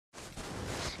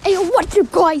Hey, what's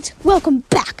up guys? Welcome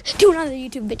back to another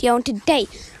YouTube video, and today,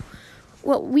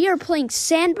 we are playing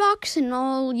Sandbox, and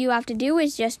all you have to do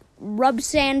is just rub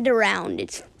sand around.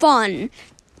 It's fun.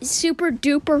 It's super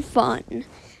duper fun.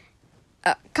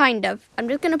 Kind of. I'm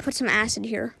just gonna put some acid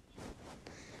here.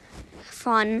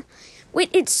 Fun.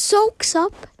 Wait, it soaks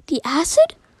up the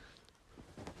acid?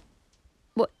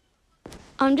 What?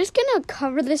 I'm just gonna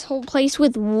cover this whole place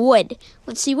with wood.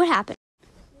 Let's see what happens.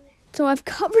 So I've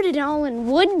covered it all in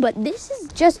wood, but this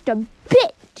is just a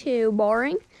bit too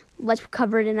boring. Let's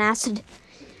cover it in acid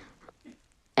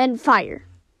and fire.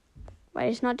 But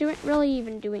it's not really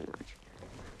even doing much.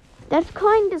 That's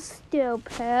kind of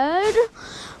stupid.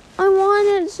 I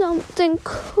wanted something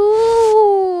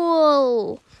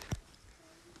cool.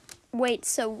 Wait,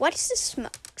 so what's the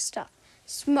smoke stuff?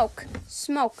 Smoke.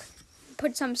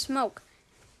 Put some smoke.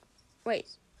 Wait,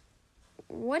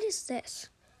 what is this?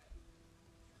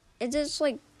 Is this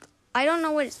like, I don't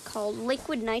know what it's called,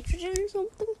 liquid nitrogen or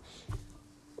something?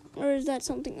 Or is that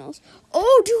something else?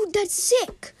 Oh, dude, that's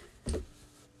sick.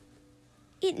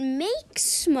 It makes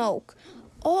smoke.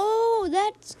 Oh,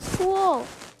 that's cool.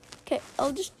 Okay,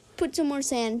 I'll just put some more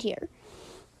sand here.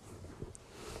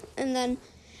 And then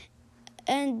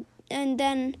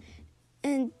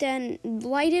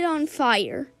light it on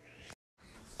fire.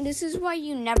 This is why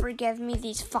you never give me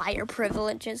these fire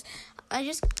privileges. I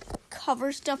just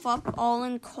cover stuff up all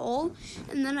in coal,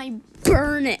 and then I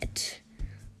burn it.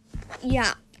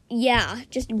 Yeah,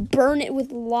 just burn it with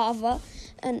lava.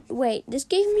 And wait, this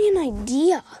gave me an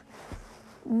idea.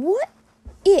 What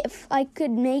if I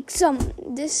could make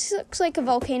this looks like a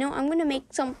volcano. I'm gonna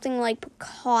make something like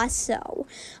Picasso.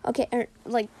 Okay, or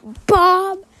like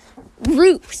Bob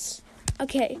Roos.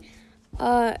 Okay,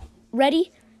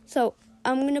 ready? So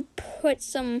I'm gonna put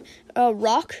some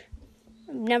rock.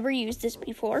 I've never used this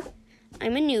before.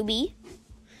 I'm a newbie.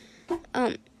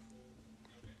 Come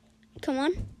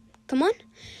on.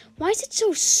 Why is it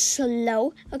so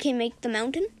slow? Okay, make the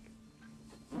mountain.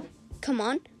 Come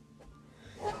on.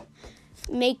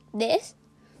 Make this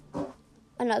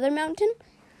another mountain,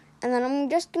 and then I'm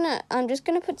just gonna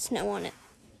put snow on it,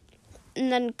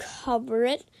 and then cover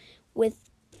it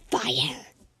with fire.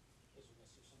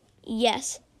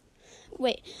 Yes.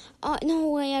 Wait,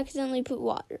 no, I accidentally put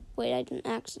water. Wait, I didn't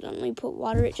accidentally put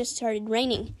water. It just started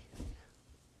raining.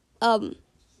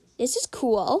 This is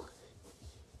cool.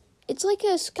 It's like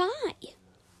a sky.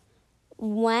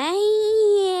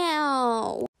 Wow.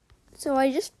 So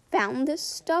I just found this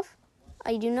stuff.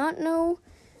 I do not know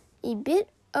a bit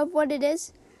of what it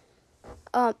is.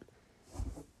 Oh,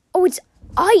 it's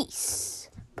ice.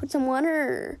 Put some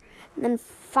water, and then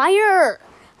fire.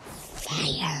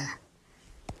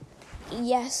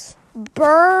 Yes.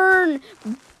 Burn.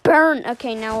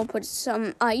 Okay, now we'll put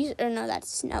some ice. Oh, no,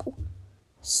 that's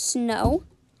snow.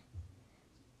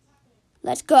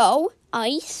 Let's go.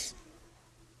 Ice.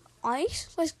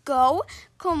 Let's go.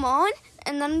 Come on.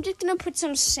 And then I'm just going to put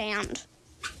some sand.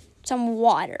 Some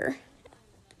water.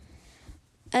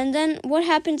 And then what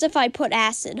happens if I put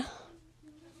acid?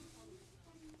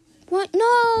 What?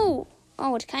 No.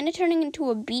 Oh, it's kind of turning into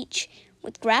a beach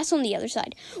with grass on the other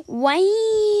side. Wow.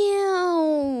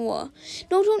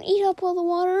 No, don't eat up all the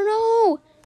water. No.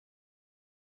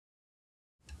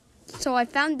 So I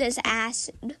found this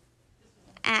acid.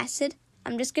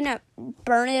 I'm just going to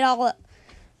burn it all up.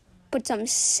 Put some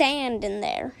sand in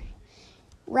there.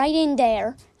 Right in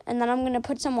there. And then I'm going to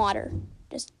put some water.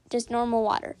 Just normal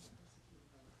water.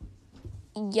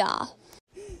 Yeah.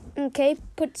 Okay,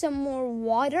 put some more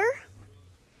water.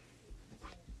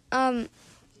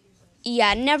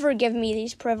 Yeah, never give me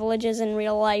these privileges in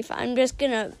real life. I'm just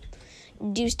gonna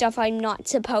do stuff I'm not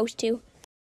supposed to.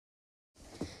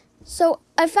 So,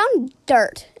 I found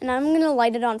dirt, and I'm gonna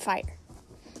light it on fire.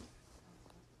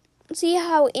 See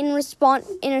how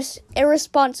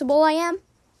irresponsible I am?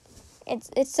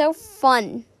 It's so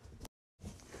fun.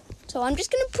 So, I'm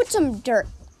just gonna put some dirt.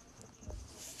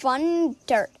 Fun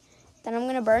dirt. Then I'm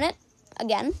gonna burn it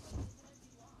again.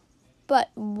 But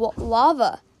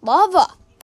lava.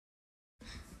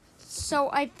 So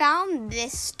I found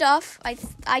this stuff. I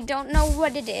don't know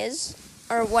what it is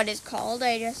or what it's called.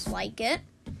 I just like it.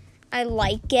 I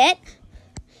like it.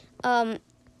 I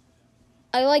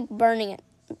like burning it.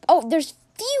 Oh, there's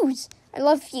fuse. I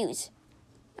love fuse.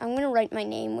 I'm gonna write my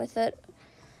name with it.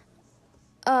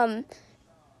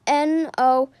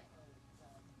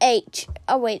 N-O-H.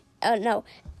 Oh wait. No.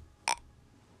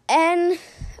 N-O-A-H.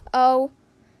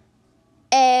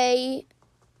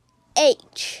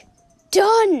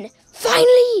 Done!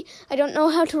 Finally! I don't know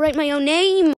how to write my own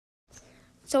name.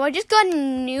 So I just got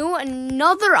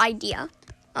another idea.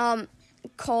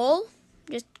 Coal.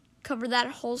 Just cover that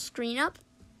whole screen up.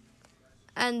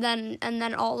 And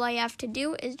then all I have to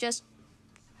do is just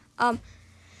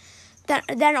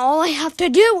then all I have to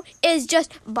do is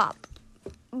just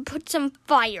put some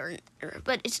fire,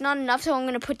 but it's not enough, so I'm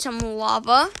gonna put some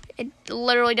lava. It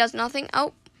literally does nothing.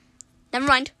 Oh, never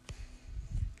mind.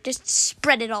 Just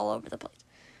spread it all over the place.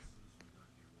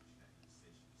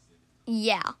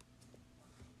 Yeah,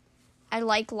 I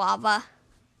like lava.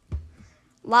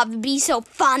 Lava be so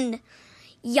fun.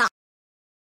 Yeah.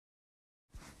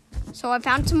 So I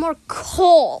found some more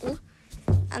coal,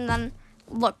 and then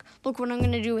look what I'm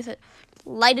going to do with it.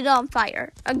 Light it on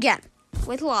fire, again,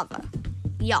 with lava.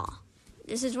 Yeah,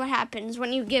 this is what happens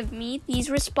when you give me these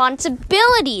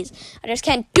responsibilities. I just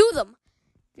can't do them,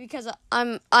 because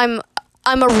I'm a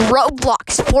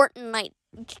Roblox Fortnite,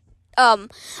 I'm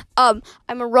a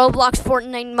Roblox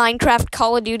Fortnite Minecraft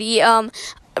Call of Duty,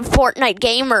 Fortnite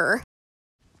gamer.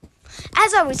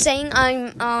 As I was saying,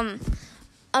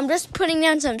 I'm just putting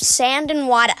down some sand and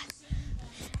water.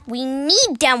 We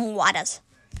need them waters.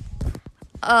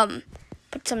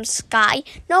 Put some sky.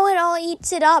 No, it all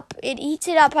eats it up. It eats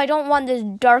it up. I don't want this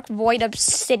dark void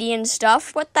obsidian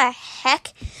stuff. What the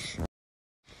heck?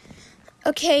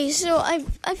 Okay, so I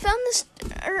found this.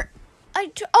 I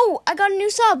got a new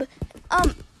sub.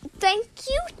 Thank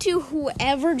you to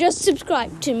whoever just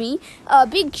subscribed to me.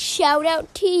 Big shout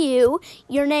out to you.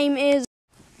 Your name is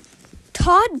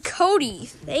Todd Cody.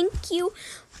 Thank you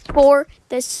for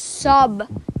the sub.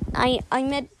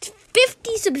 I'm at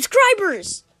 50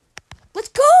 subscribers. Let's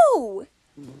go.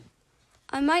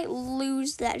 I might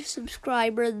lose that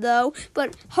subscriber though,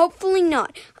 but hopefully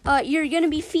not. You're gonna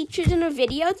be featured in a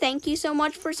video. Thank you so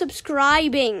much for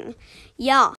subscribing.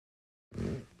 Yeah.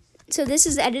 So this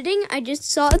is editing. I just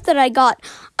saw that I got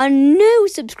a new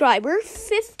subscriber.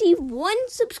 51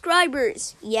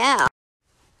 subscribers. Yeah.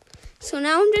 So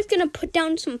now I'm just going to put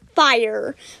down some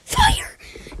fire. Fire!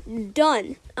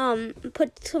 Done.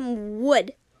 Put some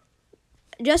wood.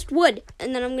 Just wood.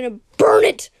 And then I'm going to burn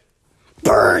it.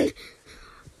 Burn.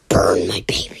 Burn my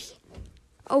baby.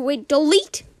 Oh, wait.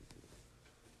 Delete?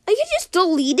 I can just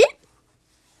delete it?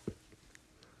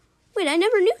 Wait, I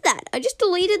never knew that. I just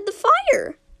deleted the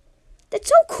fire. That's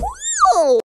so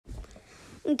cool.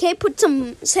 Okay, put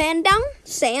some sand down.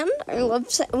 Sand. I love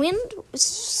sand.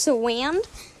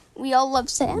 We all love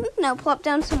sand. Now plop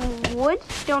down some wood.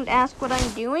 Don't ask what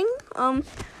I'm doing.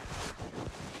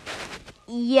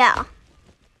 Yeah.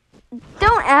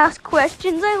 Don't ask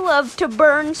questions. I love to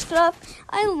burn stuff.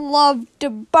 I love to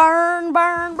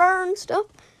burn stuff.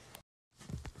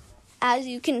 As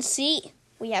you can see,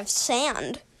 we have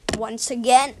sand once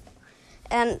again.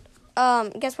 And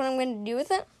guess what I'm going to do with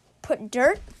it? Put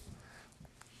dirt.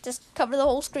 Just cover the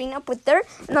whole screen up with dirt.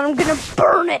 And then I'm going to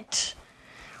burn it.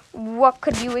 What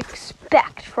could you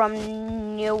expect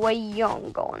from Noah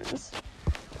Young Guns?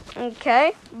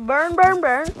 Okay. Burn.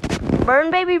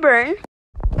 Burn, baby, burn.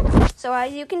 So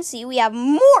as you can see, we have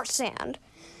more sand.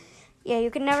 Yeah,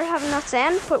 you can never have enough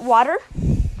sand. Put water.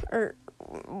 Or,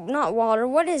 not water.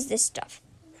 What is this stuff?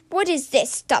 What is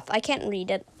this stuff? I can't read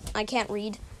it. I can't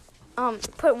read.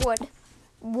 Put wood.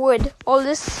 Wood. All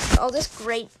this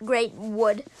great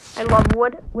wood. I love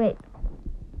wood. Wait.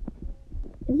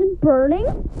 Is it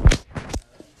burning?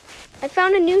 I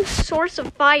found a new source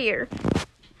of fire.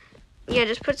 Yeah,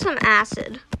 just put some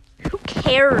acid. Who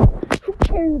cares? Who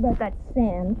cares about that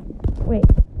sand? Wait.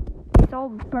 It's all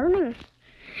burning.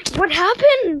 What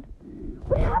happened?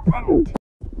 What happened?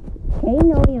 Okay,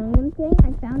 no youngins gang.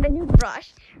 I found a new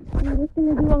brush. I'm just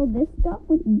gonna do all this stuff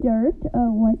with dirt.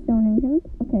 White donations.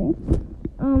 Okay.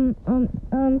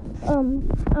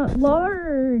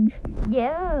 Large.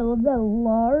 Yeah, I love that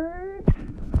large.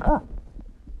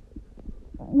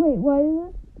 Wait,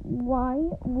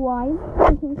 why is it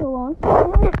taking so long?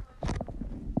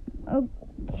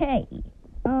 Okay.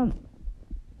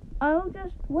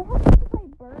 What happens if I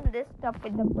burn this stuff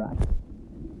with the brush?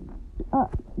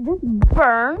 Just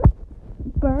burn.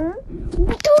 Dude,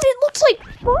 it looks like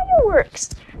fireworks.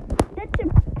 That's a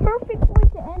perfect way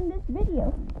to end this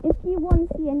video. If you want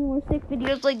to see any more sick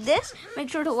videos like this, make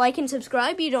sure to like and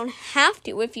subscribe. You don't have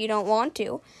to if you don't want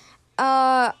to.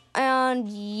 And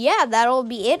yeah, that'll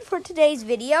be it for today's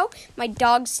video. My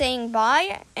dog's saying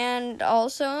bye, and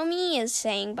also me is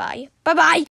saying bye. Bye-bye.